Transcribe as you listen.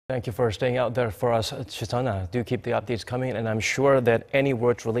Thank you for staying out there for us, Chitana. Do keep the updates coming, and I'm sure that any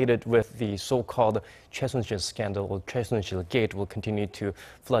words related with the so-called Choi Soon-sil scandal or Choi Soon-sil gate will continue to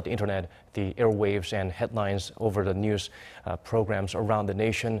flood the internet, the airwaves, and headlines over the news programs around the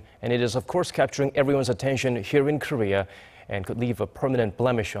nation. And it is, of course, capturing everyone's attention here in Korea and could leave a permanent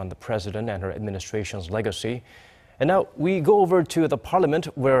blemish on the president and her administration's legacy. And now we go over to the parliament,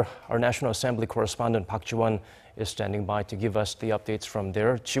 where our National Assembly correspondent Park Ji-won is standing by to give us the updates from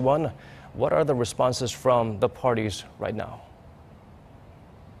there. Ji-won, what are the responses from the parties right now?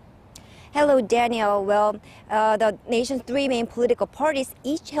 Hello, Daniel. Well, the nation's three main political parties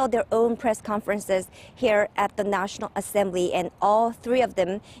each held their own press conferences here at the National Assembly, and all three of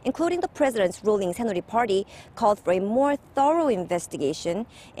them, including the president's ruling Saenuri Party, called for a more thorough investigation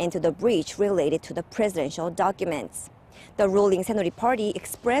into the breach related to the presidential documents. The ruling Saenuri Party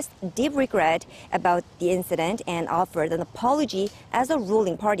expressed deep regret about the incident and offered an apology as a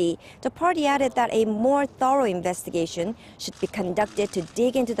ruling party. The party added that a more thorough investigation should be conducted to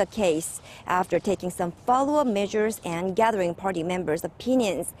dig into the case after taking some follow-up measures and gathering party members'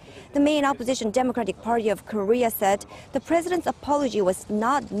 opinions. The main opposition Democratic Party of Korea said the president's apology was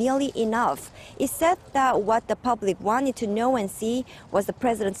not nearly enough. It said that what the public wanted to know and see was the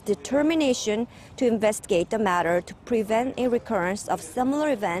president's determination to investigate the matter to prevent a recurrence of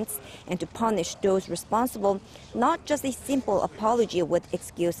similar events and to punish those responsible, not just a simple apology with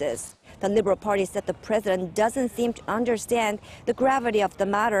excuses. The Liberal Party said the president doesn't seem to understand the gravity of the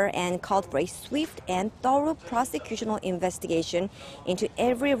matter and called for a swift and thorough prosecutional investigation into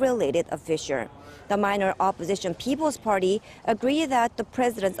every related official. The minor opposition People's Party agreed that the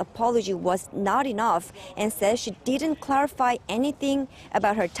president's apology was not enough and said she didn't clarify anything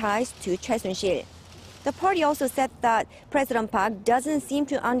about her ties to Choi Soon-sil. The party also said that President Park doesn't seem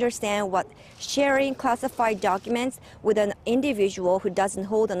to understand what sharing classified documents with an individual who doesn't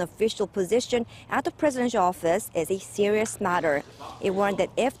hold an official position at the presidential office is a serious matter. It warned that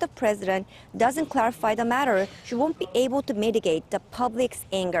if the president doesn't clarify the matter, she won't be able to mitigate the public's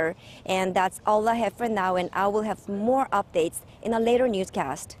anger. And that's all I have for now, and I will have more updates in a later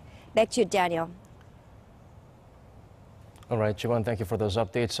newscast. Back to you, Daniel. All right, Ji-won, thank you for those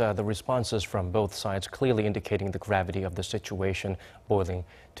updates. The responses from both sides clearly indicating the gravity of the situation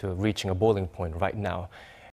reaching a boiling point right now.